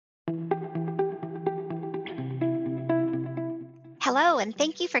Hello, and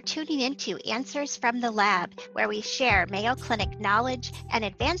thank you for tuning in to Answers from the Lab, where we share Mayo Clinic knowledge and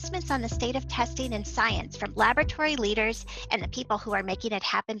advancements on the state of testing and science from laboratory leaders and the people who are making it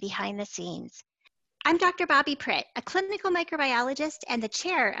happen behind the scenes. I'm Dr. Bobby Pritt, a clinical microbiologist and the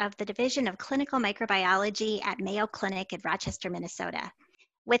chair of the Division of Clinical Microbiology at Mayo Clinic in Rochester, Minnesota.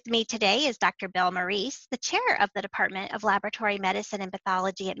 With me today is Dr. Bill Morice, the chair of the Department of Laboratory Medicine and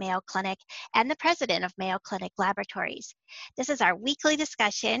Pathology at Mayo Clinic and the president of Mayo Clinic Laboratories. This is our weekly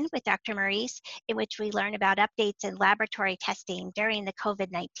discussion with Dr. Morice, in which we learn about updates in laboratory testing during the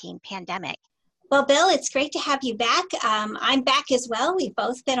COVID-19 pandemic. Well, Bill, it's great to have you back. I'm back as well. We've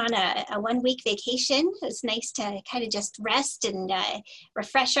both been on a 1-week vacation. It's nice to kind of just rest and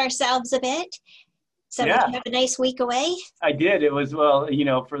refresh ourselves a bit. So yeah. Did you have a nice week away? I did. It was, well,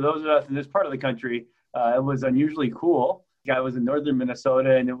 for those of us in this part of the country, it was unusually cool. I was in northern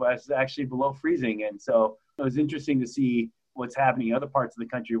Minnesota and it was actually below freezing. And so it was interesting to see what's happening in other parts of the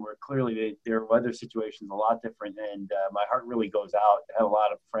country where clearly their weather situation is a lot different. And my heart really goes out. I have a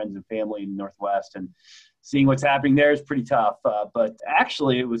lot of friends and family in the Northwest, and seeing what's happening there is pretty tough. But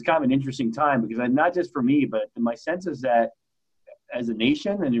actually, it was kind of an interesting time because not just for me, but my sense is that as a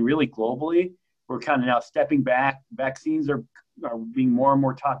nation and really globally, we're kind of now stepping back. Vaccines are being more and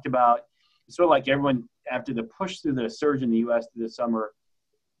more talked about. It's sort of like everyone, after the push through the surge in the U.S. this summer,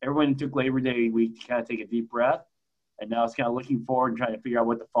 everyone took Labor Day week to kind of take a deep breath. And now it's kind of looking forward and trying to figure out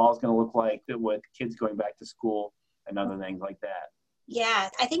what the fall is going to look like with kids going back to school and other things like that. Yeah,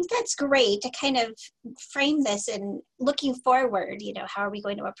 I think that's great to kind of frame this and looking forward, how are we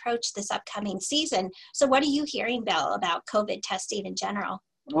going to approach this upcoming season? So what are you hearing, Bill, about COVID testing in general?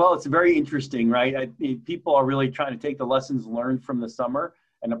 Well, it's very interesting, right? People are really trying to take the lessons learned from the summer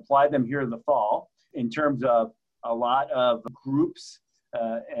and apply them here in the fall in terms of a lot of groups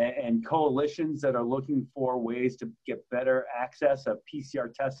and coalitions that are looking for ways to get better access of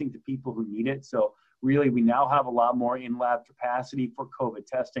PCR testing to people who need it. So really, we now have a lot more in-lab capacity for COVID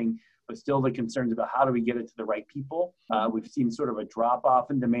testing, but still the concerns about how do we get it to the right people. We've seen sort of a drop-off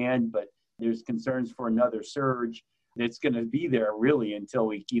in demand, but there's concerns for another surge. It's going to be there really until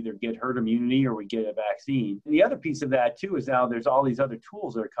we either get herd immunity or we get a vaccine. And the other piece of that too is now there's all these other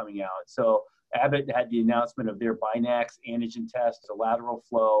tools that are coming out. So Abbott had the announcement of their Binax antigen test, a lateral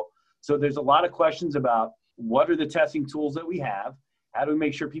flow. So there's a lot of questions about what are the testing tools that we have? How do we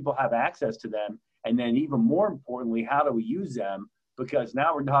make sure people have access to them? And then even more importantly, how do we use them? Because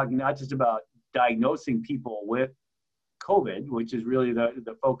now we're talking not just about diagnosing people with COVID, which is really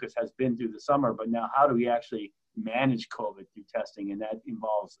the focus has been through the summer, but now how do we actually manage COVID through testing? And that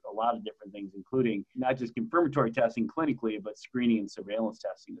involves a lot of different things, including not just confirmatory testing clinically, but screening and surveillance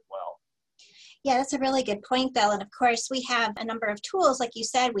testing as well. Yeah, that's a really good point, Bill. And of course, we have a number of tools. Like you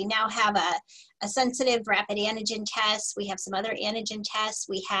said, we now have a sensitive rapid antigen test. We have some other antigen tests.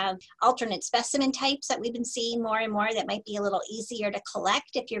 We have alternate specimen types that we've been seeing more and more that might be a little easier to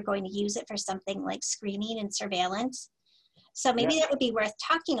collect if you're going to use it for something like screening and surveillance. So maybe that would be worth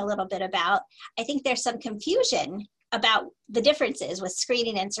talking a little bit about. I think there's some confusion about the differences with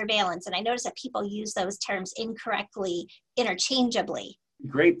screening and surveillance. And I notice that people use those terms incorrectly, interchangeably.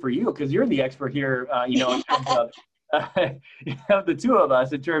 Great for you, because you're the expert here, in terms of the two of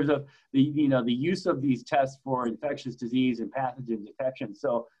us, in terms of the use of these tests for infectious disease and pathogen detection.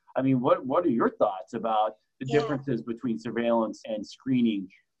 So, I mean, what are your thoughts about the differences between surveillance and screening,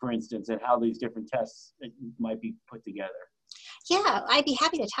 for instance, and how these different tests might be put together? Yeah, I'd be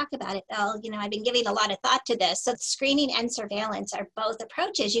happy to talk about it, Bill. I've been giving a lot of thought to this. So screening and surveillance are both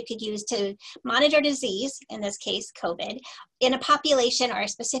approaches you could use to monitor disease, in this case, COVID, in a population or a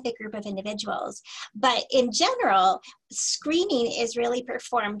specific group of individuals. But in general, screening is really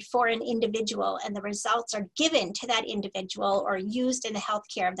performed for an individual, and the results are given to that individual or used in the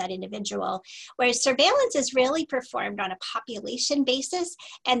healthcare of that individual, whereas surveillance is really performed on a population basis,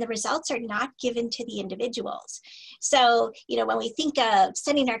 and the results are not given to the individuals. So, when we think of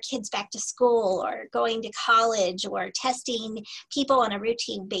sending our kids back to school or going to college or testing people on a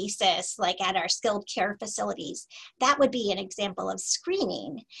routine basis, like at our skilled care facilities, that would be an example of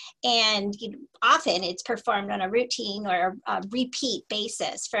screening. And often it's performed on a routine or a repeat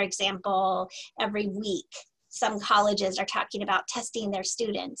basis. For example, every week, some colleges are talking about testing their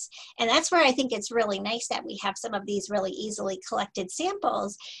students. And that's where I think it's really nice that we have some of these really easily collected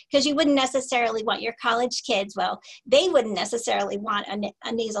samples, because you wouldn't necessarily want your college kids, they wouldn't necessarily want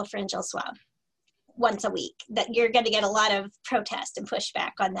a nasal pharyngeal swab once a week. That you're going to get a lot of protest and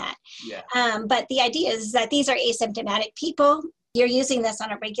pushback on that. Yeah. But the idea is that these are asymptomatic people. you're using this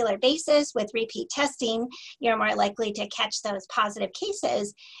on a regular basis with repeat testing, you're more likely to catch those positive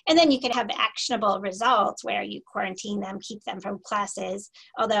cases. And then you can have actionable results where you quarantine them, keep them from classes.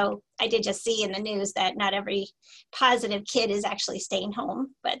 Although I did just see in the news that not every positive kid is actually staying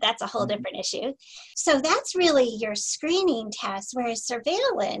home, but that's a whole different issue. So that's really your screening test, whereas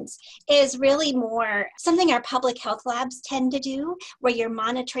surveillance is really more something our public health labs tend to do, where you're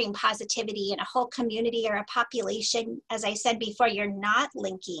monitoring positivity in a whole community or a population. As I said before, you're not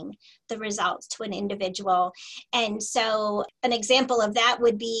linking the results to an individual. And so an example of that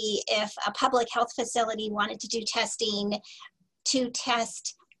would be if a public health facility wanted to do testing to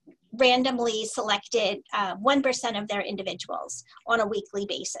test randomly selected 1% of their individuals on a weekly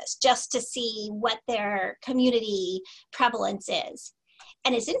basis, just to see what their community prevalence is.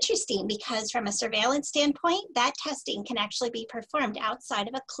 And it's interesting because from a surveillance standpoint, that testing can actually be performed outside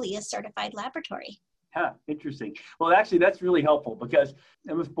of a CLIA certified laboratory. Yeah, interesting. Well, actually, that's really helpful because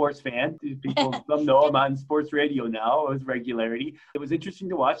I'm a sports fan. People some know I'm on sports radio now with regularity. It was interesting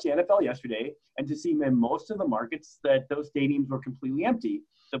to watch the NFL yesterday and to see in most of the markets that those stadiums were completely empty.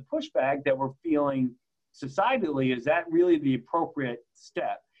 The pushback that we're feeling societally, is that really the appropriate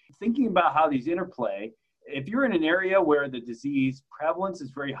step? Thinking about how these interplay, if you're in an area where the disease prevalence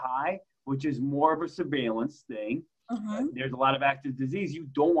is very high, which is more of a surveillance thing, there's a lot of active disease, you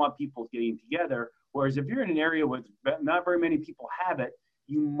don't want people getting together. Whereas if you're in an area where not very many people have it,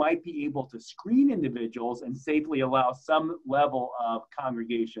 you might be able to screen individuals and safely allow some level of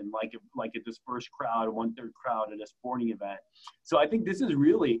congregation, like a dispersed crowd, a 1/3 crowd at a sporting event. So I think this is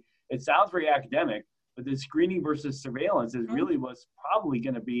really, it sounds very academic, but the screening versus surveillance is really what's probably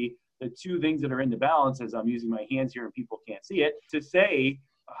going to be the two things that are in the balance, as I'm using my hands here and people can't see it, to say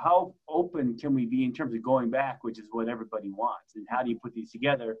how open can we be in terms of going back, which is what everybody wants, and how do you put these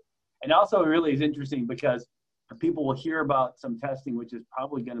together? And also, it really is interesting because people will hear about some testing, which is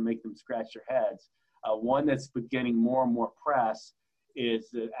probably going to make them scratch their heads. One that's been getting more and more press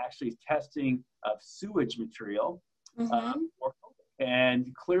is actually testing of sewage material.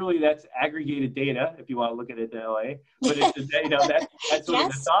 And clearly, that's aggregated data, if you want to look at it that way. But that's one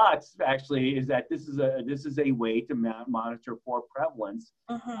of the thoughts. Actually, is that this is a way to monitor for prevalence.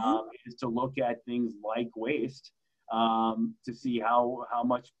 Is to look at things like waste to see how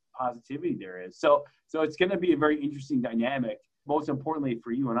much positivity there is. So it's going to be a very interesting dynamic. Most importantly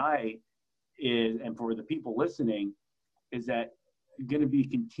for you and I and for the people listening, is that going to be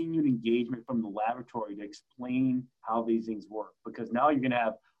continued engagement from the laboratory to explain how these things work, because now you're going to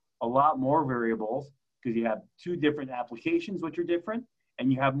have a lot more variables because you have two different applications which are different,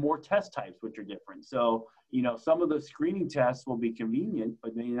 and you have more test types which are different. So some of the screening tests will be convenient,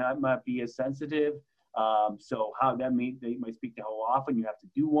 but they might be as sensitive. So how that they might speak to how often you have to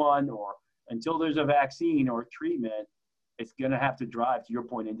do one, or until there's a vaccine or treatment, it's going to have to drive, to your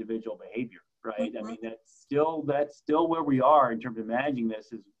point, individual behavior, right? I mean, that's still where we are in terms of managing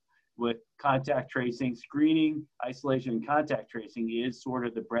this, is with contact tracing. Screening, isolation, and contact tracing is sort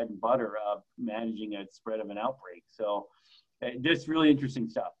of the bread and butter of managing a spread of an outbreak. So just really interesting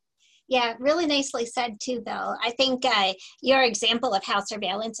stuff. Yeah, really nicely said too, Bill. I think your example of how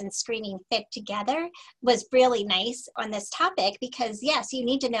surveillance and screening fit together was really nice on this topic, because yes, you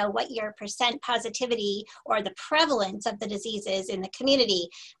need to know what your percent positivity or the prevalence of the disease is in the community,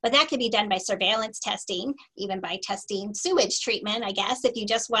 but that could be done by surveillance testing, even by testing sewage treatment, I guess, if you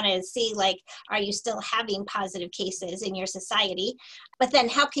just want to see, like, are you still having positive cases in your society? But then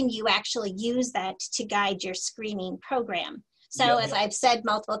how can you actually use that to guide your screening program? So as I've said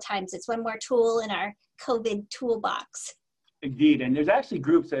multiple times, it's one more tool in our COVID toolbox. Indeed. And there's actually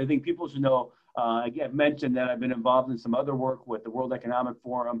groups that I think people should know. I've mentioned that I've been involved in some other work with the World Economic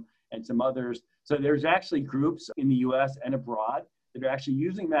Forum and some others. So there's actually groups in the US and abroad that are actually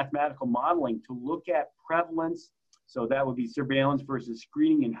using mathematical modeling to look at prevalence. So that would be surveillance versus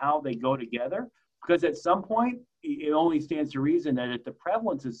screening and how they go together. Because at some point, it only stands to reason that if the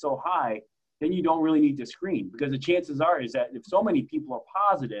prevalence is so high, then you don't really need to screen, because the chances are is that if so many people are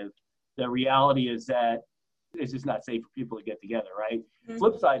positive, the reality is that it's just not safe for people to get together, right?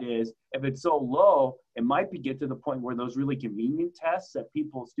 Flip side is, if it's so low, it might get to the point where those really convenient tests that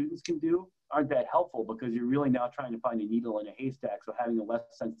students can do aren't that helpful, because you're really now trying to find a needle in a haystack. So having a less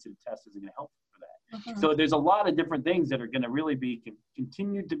sensitive test isn't going to help for that. So there's a lot of different things that are going to really be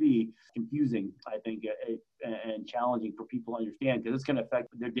continued to be confusing, I think, and challenging for people to understand, because it's going to affect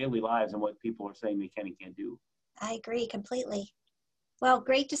their daily lives and what people are saying they can and can't do. I agree completely. Well,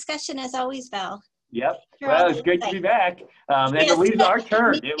 great discussion as always, Val. Yep. Well, it's great to be back. And it leaves our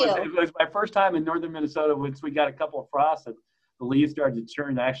turn. It was my first time in northern Minnesota. Once we got a couple of frosts, and the leaves started to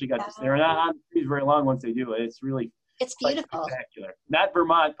turn. I actually got to stare. They're not on the trees very long once they do it. It's really It's beautiful. Spectacular. Not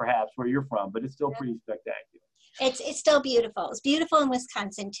Vermont, perhaps, where you're from, but it's still pretty spectacular. It's still beautiful. It's beautiful in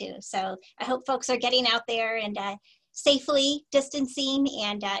Wisconsin too. So I hope folks are getting out there and safely distancing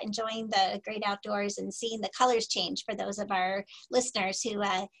and enjoying the great outdoors and seeing the colors change for those of our listeners who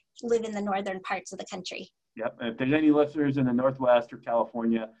live in the northern parts of the country. Yep. And if there's any listeners in the Northwest or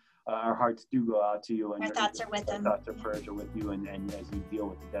California, our hearts do go out to you. And our thoughts are with them. Our thoughts and prayers are with you and as you deal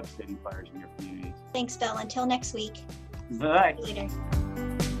with the devastating fires in your communities. Thanks, Bill. Until next week. Bye. Later.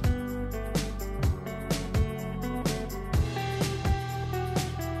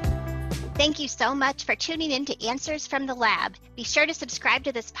 Thank you so much for tuning in to Answers from the Lab. Be sure to subscribe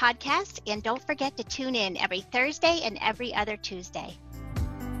to this podcast and don't forget to tune in every Thursday and every other Tuesday.